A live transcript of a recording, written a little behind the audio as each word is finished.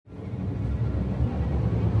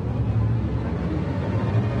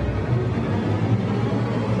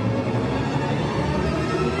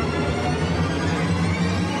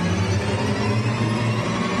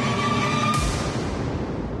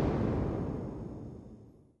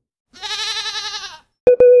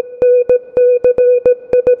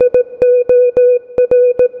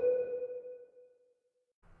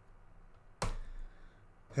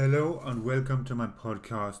Hello and welcome to my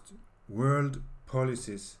podcast, World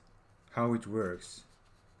Policies, How It Works.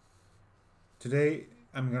 Today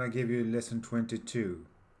I'm gonna give you lesson 22.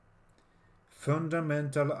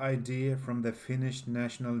 Fundamental idea from the Finnish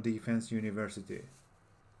National Defense University.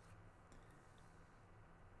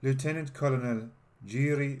 Lieutenant Colonel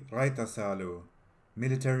Jyri Raitasalu,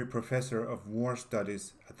 military professor of war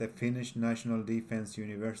studies at the Finnish National Defense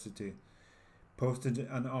University, posted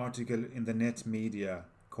an article in the net media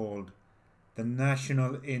called The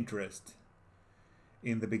National Interest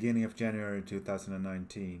in the beginning of January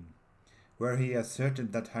 2019, where he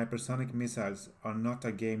asserted that hypersonic missiles are not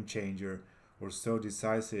a game changer or so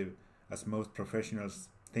decisive as most professionals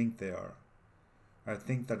think they are. I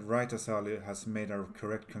think that Raitasalu has made a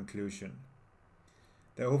correct conclusion.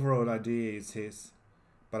 The overall idea is his,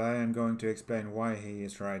 but I am going to explain why he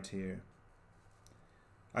is right here.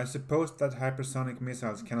 I suppose that hypersonic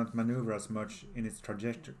missiles cannot maneuver as much in its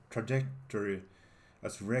trajectory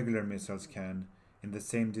as regular missiles can in the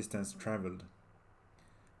same distance traveled.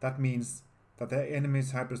 That means that the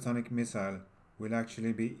enemy's hypersonic missile will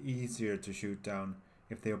actually be easier to shoot down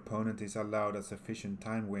if the opponent is allowed a sufficient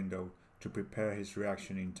time window to prepare his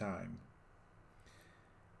reaction in time.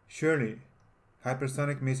 Surely,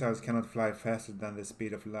 hypersonic missiles cannot fly faster than the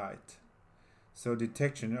speed of light, so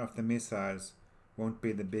detection of the missiles won't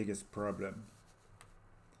be the biggest problem.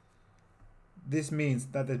 This means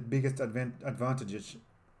that the biggest advantage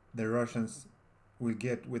the Russians will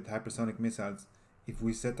get with hypersonic missiles, if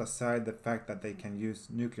we set aside the fact that they can use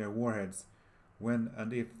nuclear warheads when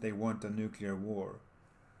and if they want a nuclear war,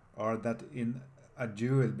 are that in a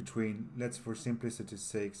duel between, let's for simplicity's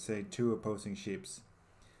sake say, two opposing ships,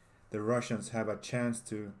 the Russians have a chance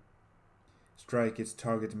to strike its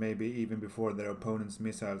target maybe even before their opponent's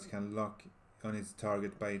missiles can lock on its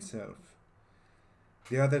target by itself.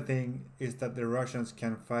 The other thing is that the Russians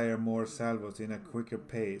can fire more salvos in a quicker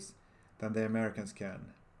pace than the Americans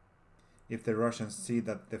can, if the Russians see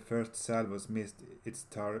that the first salvos missed its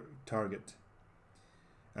target,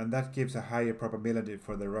 and that gives a higher probability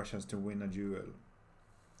for the Russians to win a duel.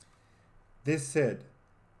 This said,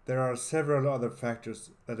 there are several other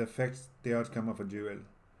factors that affect the outcome of a duel.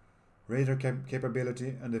 Radar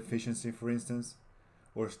capability and efficiency, for instance,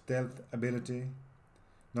 or stealth ability,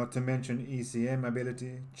 not to mention ECM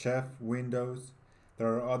ability, chaff, windows. There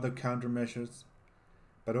are other countermeasures,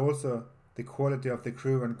 but also the quality of the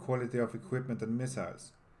crew and quality of equipment and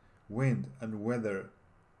missiles, wind and weather,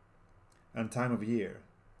 and time of year,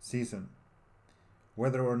 season,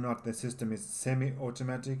 whether or not the system is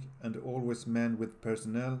semi-automatic and always manned with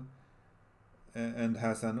personnel and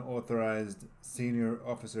has an authorized senior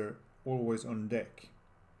officer always on deck.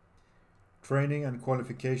 Training and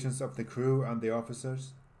qualifications of the crew and the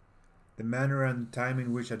officers, the manner and time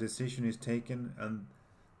in which a decision is taken and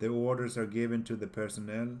the orders are given to the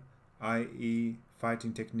personnel, i.e.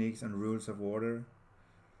 fighting techniques and rules of order,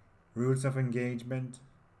 rules of engagement,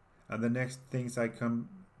 and the next things I come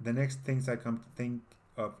to think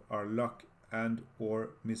of are luck and or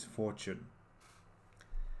misfortune.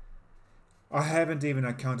 I haven't even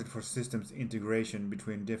accounted for systems integration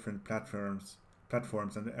between different platforms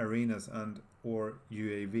and arenas and or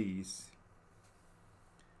UAVs.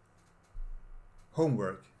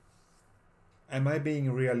 Homework. Am I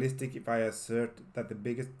being realistic if I assert that the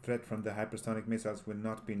biggest threat from the hypersonic missiles will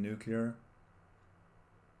not be nuclear?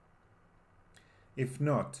 If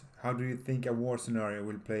not, how do you think a war scenario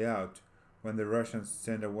will play out when the Russians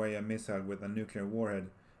send away a missile with a nuclear warhead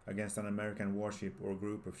against an American warship or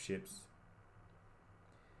group of ships?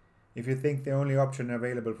 If you think the only option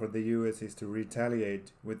available for the US is to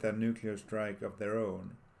retaliate with a nuclear strike of their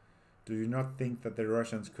own, do you not think that the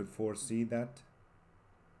Russians could foresee that?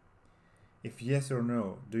 If yes or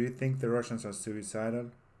no, do you think the Russians are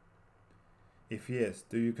suicidal? If yes,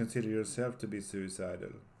 do you consider yourself to be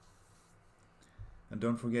suicidal? And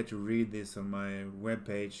don't forget to read this on my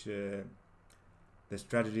webpage,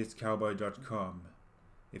 thestrategistcowboy.com,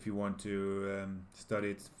 if you want to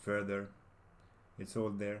study it further. It's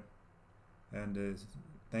all there. And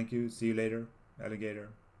thank you. See you later, alligator.